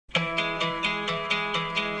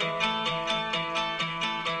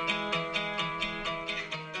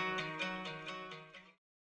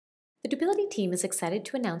team is excited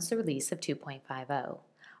to announce the release of 2.50,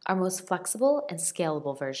 our most flexible and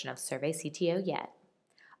scalable version of SurveyCTO yet.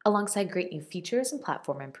 Alongside great new features and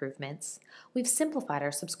platform improvements, we've simplified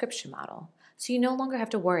our subscription model, so you no longer have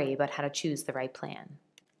to worry about how to choose the right plan.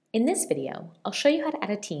 In this video, I'll show you how to add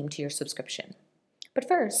a team to your subscription. But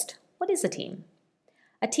first, what is a team?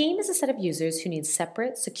 A team is a set of users who need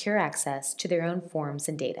separate, secure access to their own forms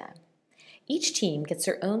and data. Each team gets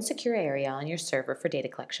their own secure area on your server for data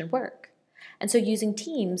collection work. And so using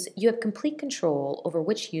teams, you have complete control over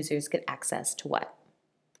which users get access to what.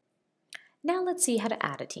 Now let's see how to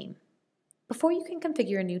add a team. Before you can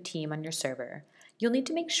configure a new team on your server, you'll need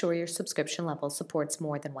to make sure your subscription level supports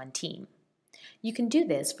more than one team. You can do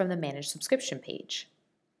this from the Manage Subscription page.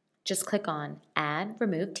 Just click on Add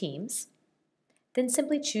Remove Teams, then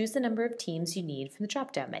simply choose the number of teams you need from the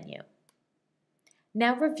drop-down menu.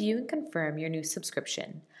 Now review and confirm your new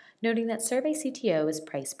subscription, noting that SurveyCTO is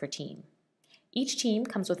priced per team. Each team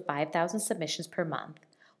comes with 5,000 submissions per month,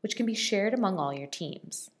 which can be shared among all your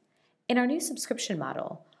teams. In our new subscription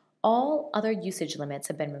model, all other usage limits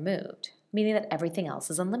have been removed, meaning that everything else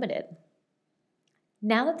is unlimited.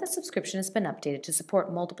 Now that the subscription has been updated to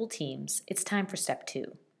support multiple teams, it's time for step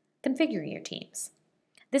 2, configuring your teams.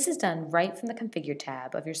 This is done right from the Configure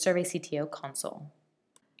tab of your SurveyCTO console.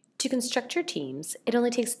 To construct your teams, it only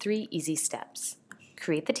takes 3 easy steps.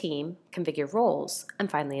 Create the team, configure roles, and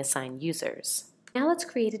finally assign users. Now let's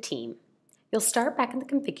create a team. You'll start back in the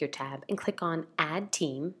Configure tab and click on Add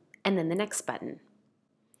Team, and then the Next button.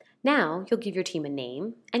 Now you'll give your team a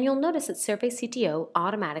name, and you'll notice that SurveyCTO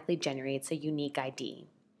automatically generates a unique ID.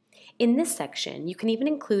 In this section, you can even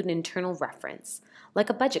include an internal reference, like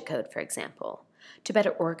a budget code, for example, to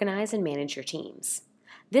better organize and manage your teams.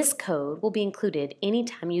 This code will be included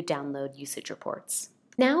anytime you download usage reports.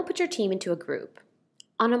 Now put your team into a group.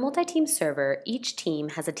 On a multi-team server, each team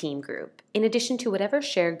has a team group, in addition to whatever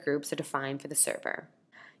shared groups are defined for the server.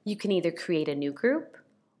 You can either create a new group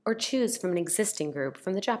or choose from an existing group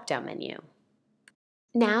from the drop-down menu.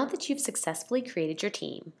 Now that you've successfully created your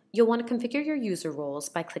team, you'll want to configure your user roles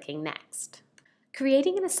by clicking Next.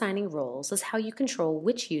 Creating and assigning roles is how you control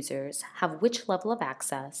which users have which level of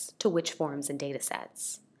access to which forms and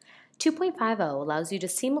datasets. 2.50 allows you to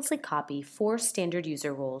seamlessly copy 4 standard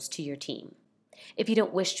user roles to your team. If you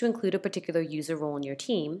don't wish to include a particular user role in your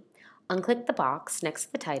team, unclick the box next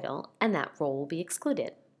to the title and that role will be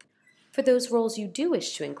excluded. For those roles you do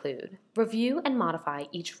wish to include, review and modify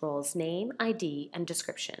each role's name, ID, and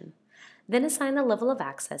description. Then assign the level of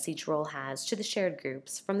access each role has to the shared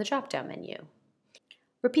groups from the drop-down menu.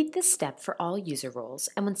 Repeat this step for all user roles,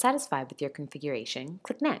 and when satisfied with your configuration,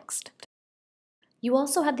 click Next. You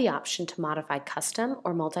also have the option to modify custom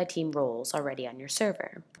or multi-team roles already on your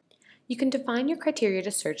server. You can define your criteria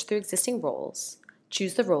to search through existing roles,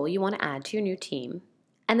 choose the role you want to add to your new team,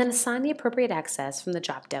 and then assign the appropriate access from the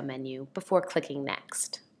drop-down menu before clicking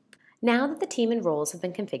Next. Now that the team and roles have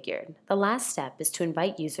been configured, the last step is to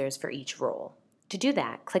invite users for each role. To do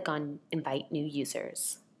that, click on Invite New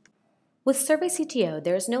Users. With SurveyCTO,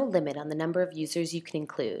 there is no limit on the number of users you can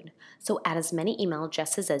include, so add as many email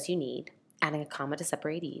addresses as you need, adding a comma to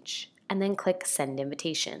separate each, and then click Send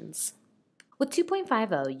Invitations. With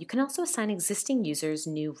 2.50, you can also assign existing users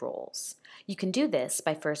new roles. You can do this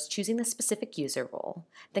by first choosing the specific user role,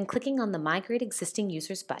 then clicking on the Migrate Existing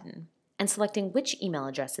Users button, and selecting which email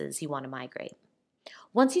addresses you want to migrate.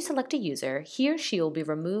 Once you select a user, he or she will be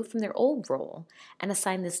removed from their old role and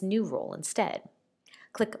assign this new role instead.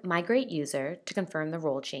 Click Migrate User to confirm the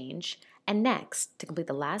role change, and Next to complete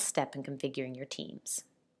the last step in configuring your teams.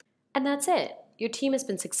 And that's it! Your team has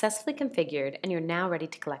been successfully configured and you're now ready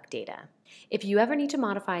to collect data. If you ever need to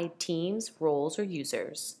modify teams, roles, or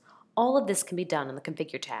users, all of this can be done on the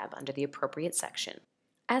Configure tab under the appropriate section.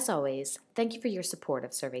 As always, thank you for your support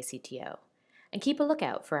of SurveyCTO, and keep a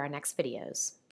lookout for our next videos.